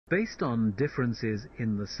Based on differences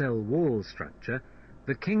in the cell wall structure,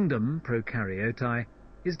 the kingdom prokaryote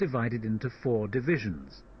is divided into 4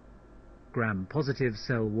 divisions: gram-positive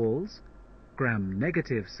cell walls,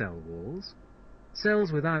 gram-negative cell walls,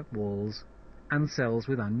 cells without walls, and cells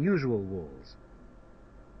with unusual walls.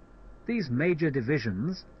 These major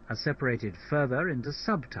divisions are separated further into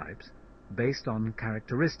subtypes based on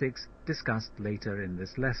characteristics discussed later in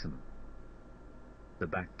this lesson. The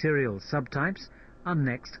bacterial subtypes are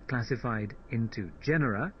next classified into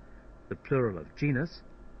genera, the plural of genus,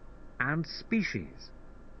 and species.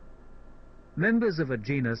 Members of a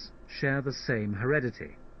genus share the same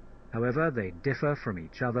heredity. However, they differ from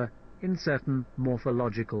each other in certain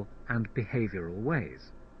morphological and behavioral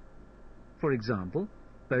ways. For example,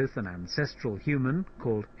 both an ancestral human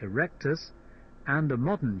called Erectus and a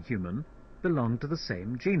modern human belong to the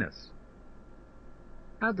same genus.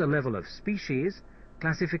 At the level of species,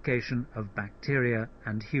 classification of bacteria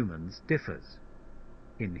and humans differs.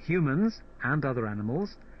 In humans and other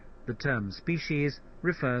animals, the term species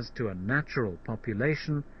refers to a natural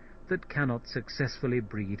population that cannot successfully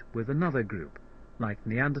breed with another group, like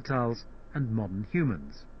Neanderthals and modern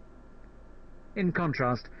humans. In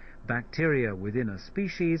contrast, bacteria within a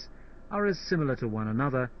species are as similar to one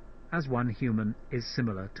another as one human is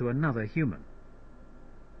similar to another human.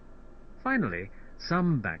 Finally,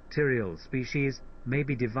 some bacterial species may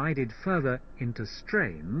be divided further into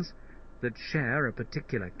strains that share a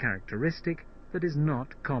particular characteristic that is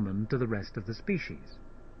not common to the rest of the species.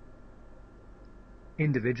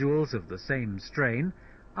 Individuals of the same strain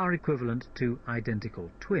are equivalent to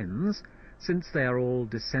identical twins, since they are all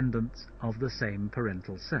descendants of the same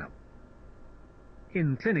parental cell.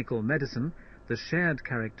 In clinical medicine, the shared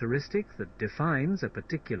characteristic that defines a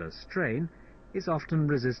particular strain is often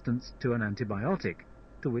resistance to an antibiotic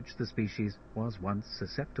to which the species was once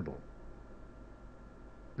susceptible.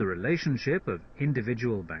 The relationship of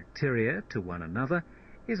individual bacteria to one another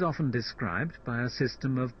is often described by a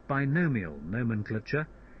system of binomial nomenclature,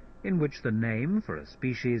 in which the name for a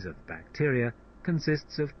species of bacteria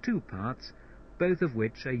consists of 2 parts, both of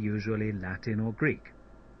which are usually Latin or Greek.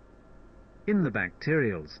 In the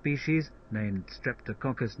bacterial species named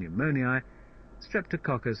Streptococcus pneumoniae,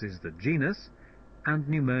 Streptococcus is the genus, and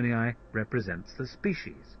pneumoniae represents the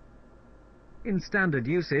species. In standard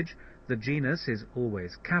usage, the genus is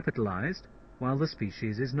always capitalized, while the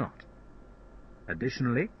species is not.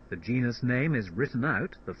 Additionally, the genus name is written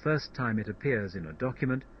out the first time it appears in a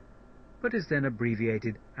document, but is then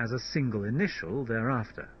abbreviated as a single initial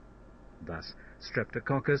thereafter. Thus,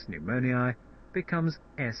 Streptococcus pneumoniae becomes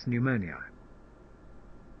S. pneumoniae.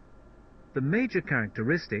 The major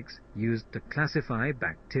characteristics used to classify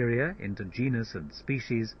bacteria into genus and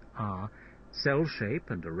species are cell shape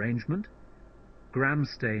and arrangement,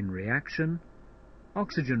 Gram-stain reaction,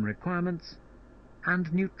 oxygen requirements,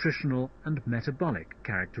 and nutritional and metabolic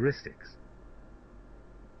characteristics.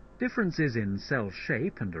 Differences in cell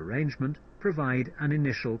shape and arrangement provide an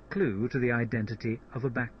initial clue to the identity of a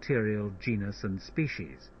bacterial genus and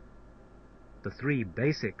species. The 3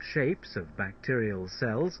 basic shapes of bacterial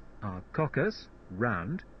cells are coccus,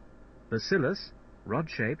 round, bacillus,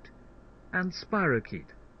 rod-shaped, and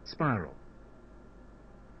spirochete, spiral.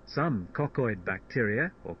 Some coccoid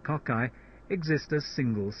bacteria, or cocci, exist as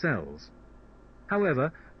single cells.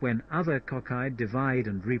 However, when other cocci divide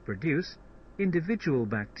and reproduce, individual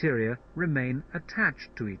bacteria remain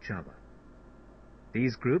attached to each other.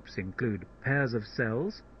 These groups include pairs of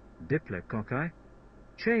cells, diplococci,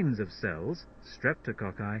 chains of cells,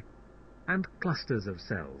 streptococci, and clusters of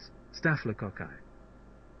cells, staphylococci.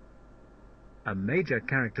 A major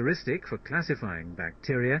characteristic for classifying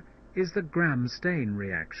bacteria is the Gram-stain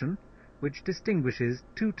reaction, which distinguishes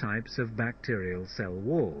 2 types of bacterial cell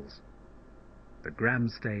walls. The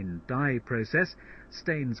Gram-stain dye process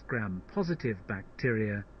stains Gram-positive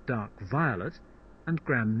bacteria dark violet and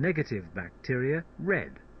Gram-negative bacteria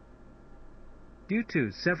red. Due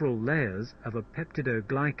to several layers of a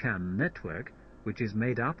peptidoglycan network, which is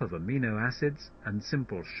made up of amino acids and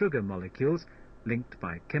simple sugar molecules linked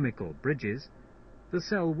by chemical bridges, the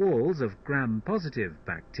cell walls of Gram-positive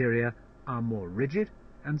bacteria are more rigid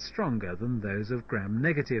and stronger than those of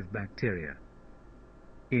Gram-negative bacteria.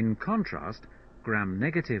 In contrast,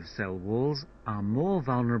 Gram-negative cell walls are more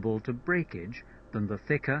vulnerable to breakage than the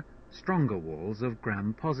thicker, stronger walls of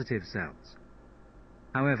Gram-positive cells.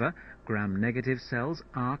 However, Gram-negative cells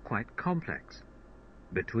are quite complex.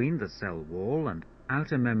 Between the cell wall and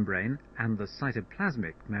outer membrane and the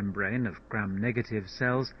cytoplasmic membrane of Gram-negative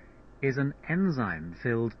cells is an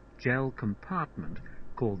enzyme-filled gel compartment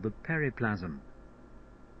called the periplasm.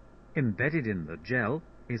 Embedded in the gel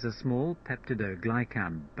is a small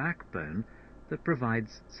peptidoglycan backbone that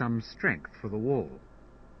provides some strength for the wall.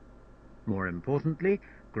 More importantly,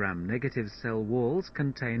 gram-negative cell walls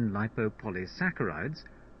contain lipopolysaccharides,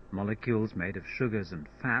 molecules made of sugars and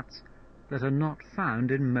fats, that are not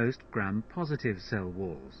found in most gram-positive cell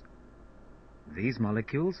walls. These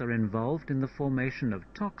molecules are involved in the formation of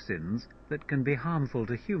toxins that can be harmful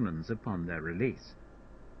to humans upon their release.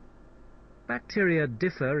 Bacteria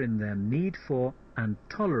differ in their need for and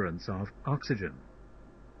tolerance of oxygen.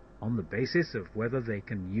 On the basis of whether they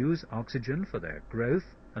can use oxygen for their growth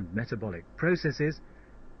and metabolic processes,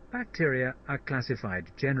 bacteria are classified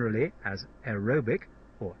generally as aerobic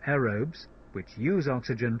or aerobes, which use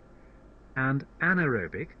oxygen, and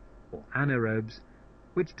anaerobic or anaerobes,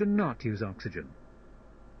 which do not use oxygen.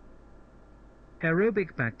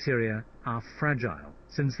 Aerobic bacteria are fragile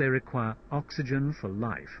since they require oxygen for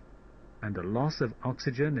life, and a loss of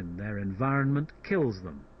oxygen in their environment kills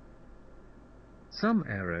them. Some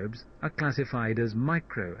aerobes are classified as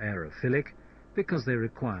microaerophilic because they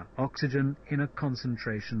require oxygen in a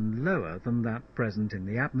concentration lower than that present in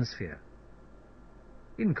the atmosphere.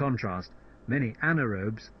 In contrast, many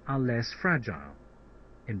anaerobes are less fragile.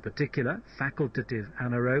 In particular, facultative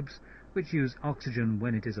anaerobes, which use oxygen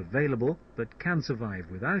when it is available but can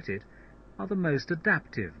survive without it, are the most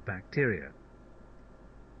adaptive bacteria.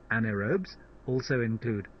 Anaerobes also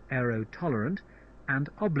include aerotolerant and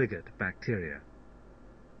obligate bacteria.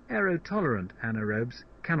 Aerotolerant anaerobes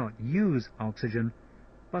cannot use oxygen,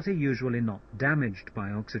 but are usually not damaged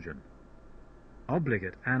by oxygen.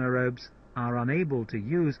 Obligate anaerobes are unable to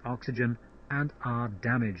use oxygen and are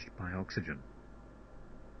damaged by oxygen.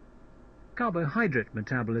 Carbohydrate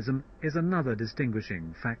metabolism is another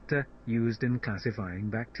distinguishing factor used in classifying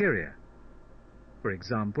bacteria. For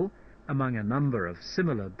example, among a number of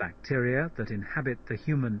similar bacteria that inhabit the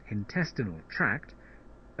human intestinal tract,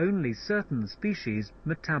 only certain species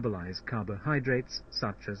metabolize carbohydrates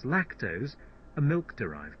such as lactose, a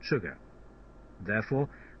milk-derived sugar. Therefore,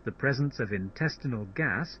 the presence of intestinal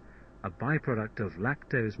gas, a byproduct of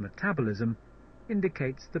lactose metabolism,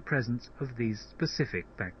 indicates the presence of these specific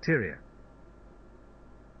bacteria.